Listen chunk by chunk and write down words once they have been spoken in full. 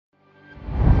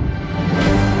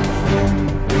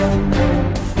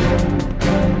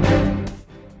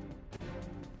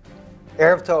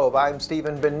Erev Tov, I'm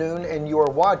Stephen Ben-Nun, and you are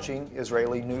watching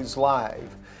Israeli News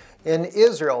Live. In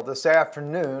Israel this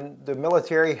afternoon, the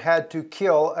military had to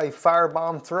kill a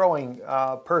firebomb throwing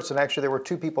person. Actually, there were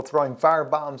two people throwing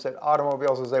firebombs at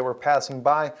automobiles as they were passing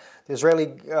by. The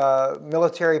Israeli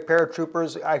military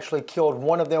paratroopers actually killed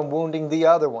one of them, wounding the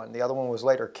other one. The other one was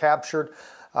later captured.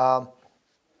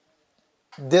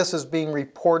 This is being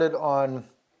reported on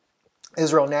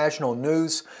Israel National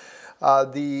News.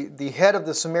 The head of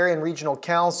the Sumerian Regional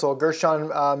Council, Gershon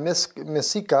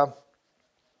Misika,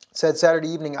 said Saturday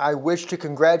evening, "I wish to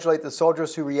congratulate the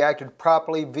soldiers who reacted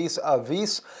properly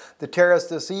vis-a-vis the terrorists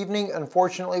this evening.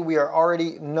 Unfortunately, we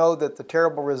already know that the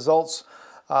terrible results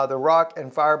the rock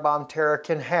and firebomb terror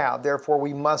can have. Therefore,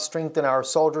 we must strengthen our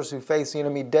soldiers who face the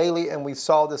enemy daily, and we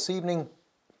saw this evening.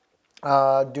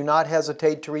 Do not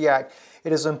hesitate to react.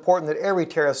 It is important that every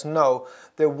terrorist know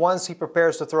that once he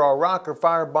prepares to throw a rock or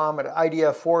firebomb at an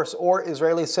IDF force or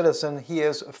Israeli citizen, he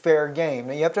is fair game."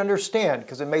 Now you have to understand,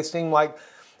 because it may seem like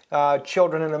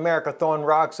children in America throwing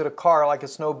rocks at a car like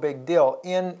it's no big deal.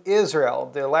 In Israel,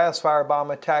 the last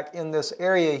firebomb attack in this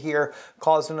area here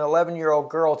caused an 11-year-old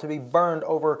girl to be burned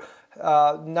over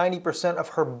 90% of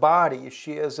her body.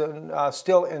 She is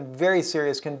still in very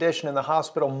serious condition in the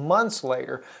hospital months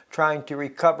later, trying to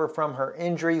recover from her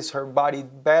injuries. Her body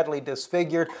badly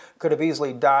disfigured, could have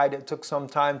easily died. It took some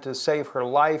time to save her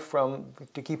life,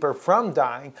 to keep her from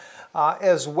dying.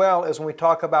 As well as when we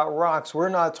talk about rocks, we're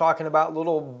not talking about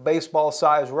little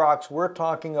baseball-sized rocks. We're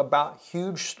talking about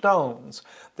huge stones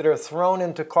that are thrown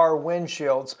into car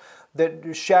windshields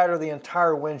that shatter the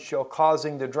entire windshield,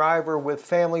 causing the driver with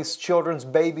families, children's,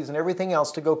 babies, and everything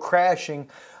else to go crashing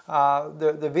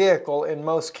the vehicle in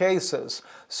most cases.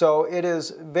 So it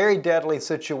is a very deadly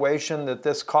situation that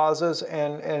this causes,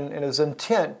 and it is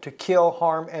intent to kill,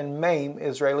 harm, and maim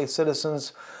Israeli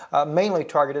citizens, mainly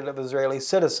targeted of Israeli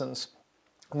citizens,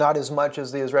 not as much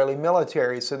as the Israeli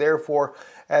military. So therefore,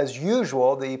 as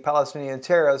usual, the Palestinian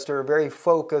terrorists are very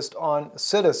focused on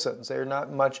citizens. They're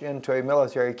not much into a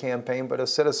military campaign, but a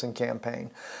citizen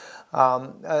campaign.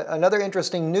 Another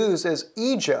interesting news is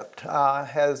Egypt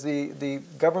the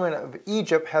government of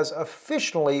Egypt has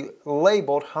officially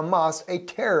labeled Hamas a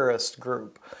terrorist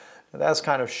group. Now, that's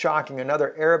kind of shocking.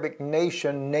 Another Arabic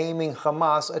nation naming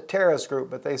Hamas a terrorist group,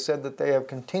 but they said that they have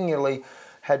continually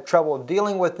had trouble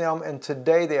dealing with them, and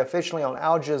today they officially on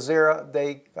Al Jazeera,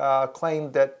 they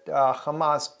claimed that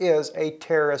Hamas is a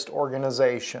terrorist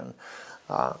organization.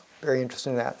 Very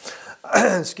interesting that.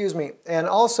 Excuse me. And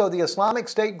also the Islamic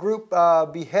State group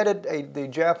beheaded the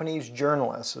Japanese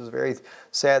journalist. It was a very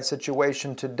sad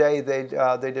situation today.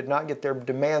 They did not get their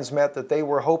demands met that they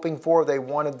were hoping for. They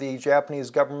wanted the Japanese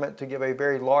government to give a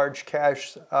very large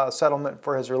cash settlement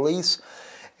for his release.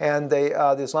 And the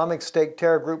Islamic State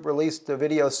terror group released the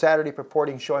video Saturday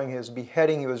purporting showing his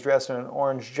beheading. He was dressed in an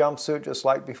orange jumpsuit just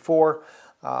like before.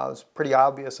 It's pretty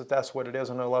obvious that that's what it is.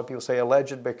 I know a lot of people say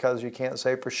alleged because you can't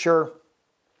say for sure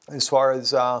as far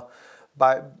as as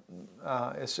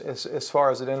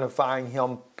far as identifying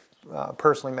him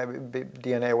personally, maybe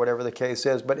DNA or whatever the case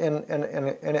is. But in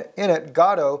it,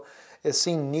 Gatto is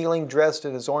seen kneeling, dressed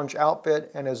in his orange outfit,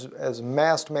 and as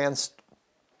masked man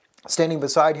standing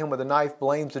beside him with a knife,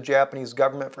 blames the Japanese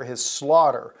government for his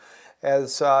slaughter.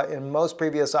 As in most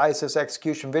previous ISIS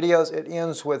execution videos, it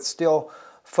ends with still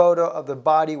photo of the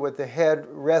body with the head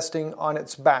resting on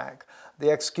its back. The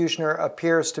executioner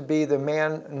appears to be the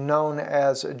man known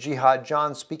as Jihad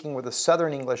John, speaking with a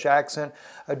Southern English accent,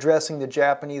 addressing the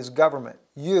Japanese government.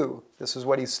 "You," this is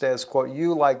what he says, quote,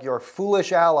 "you, like your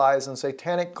foolish allies and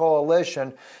satanic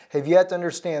coalition, have yet to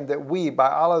understand that we,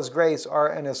 by Allah's grace, are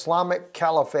an Islamic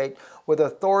caliphate with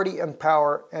authority and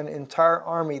power, an entire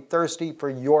army thirsty for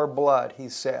your blood," he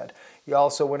said. He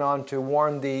also went on to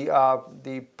warn the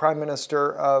Prime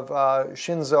Minister of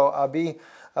Shinzo Abe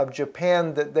of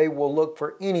Japan that they will look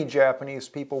for any Japanese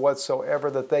people whatsoever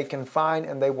that they can find,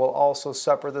 and they will also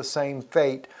suffer the same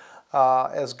fate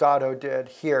as Gatto did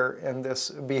here in this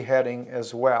beheading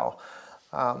as well.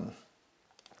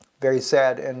 Very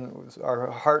sad, and our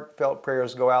heartfelt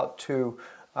prayers go out to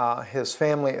his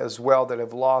family as well that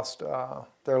have lost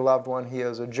their loved one. He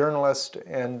is a journalist,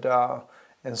 and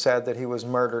sad that he was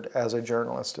murdered as a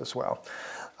journalist as well.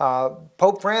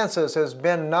 Pope Francis has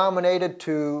been nominated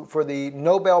for the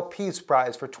Nobel Peace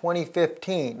Prize for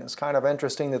 2015. It's kind of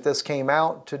interesting that this came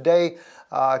out today.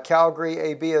 Calgary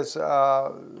AB it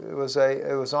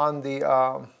was on the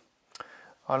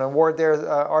on award there.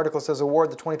 Article says award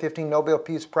the 2015 Nobel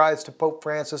Peace Prize to Pope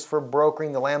Francis for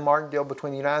brokering the landmark deal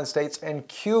between the United States and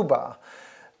Cuba.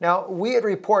 Now, we had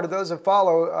reported, those that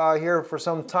follow here for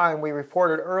some time, we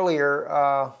reported earlier,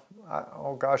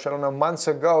 oh gosh, I don't know, months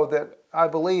ago, that I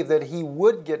believe that he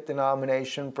would get the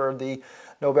nomination for the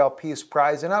Nobel Peace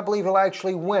Prize, and I believe he'll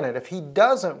actually win it. If he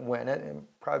doesn't win it, it'll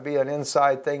probably be an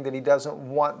inside thing that he doesn't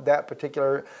want that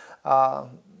particular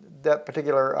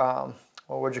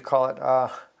what would you call it?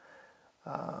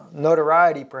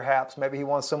 Notoriety, perhaps. Maybe he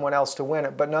wants someone else to win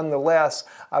it. But nonetheless,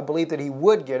 I believe that he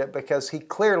would get it because he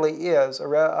clearly is,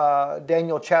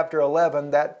 Daniel chapter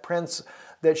 11, that prince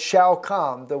that shall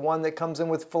come, the one that comes in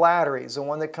with flatteries, the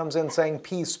one that comes in saying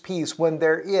peace, peace, when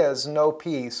there is no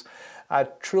peace. I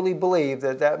truly believe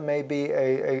that that may be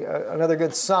another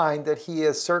good sign that he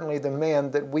is certainly the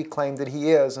man that we claim that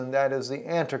he is, and that is the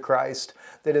Antichrist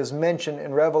that is mentioned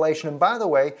in Revelation. And by the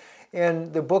way,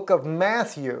 in the book of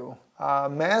Matthew,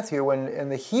 in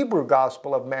the Hebrew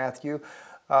Gospel of Matthew,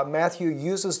 Matthew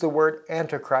uses the word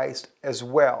Antichrist as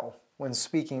well when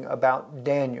speaking about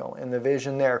Daniel. In the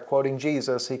vision there, quoting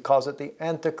Jesus, he calls it the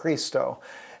Antichristo.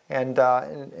 And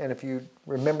if you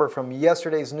remember from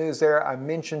yesterday's news there, I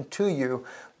mentioned to you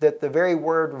that the very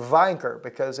word vicar,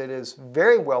 because it is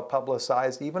very well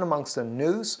publicized even amongst the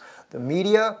news, the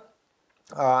media,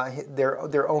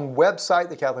 their own website,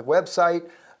 the Catholic website,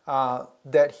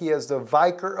 that he is the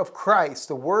vicar of Christ.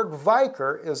 The word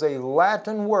vicar is a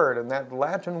Latin word, and that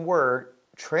Latin word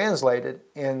translated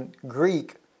in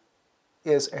Greek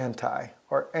is anti,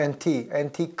 or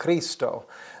antichristo,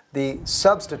 the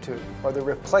substitute or the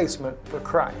replacement for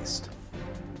Christ.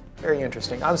 Very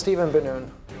interesting. I'm Stephen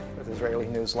Ben-Nun with Israeli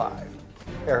News Live.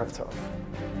 Erev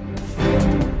Tov.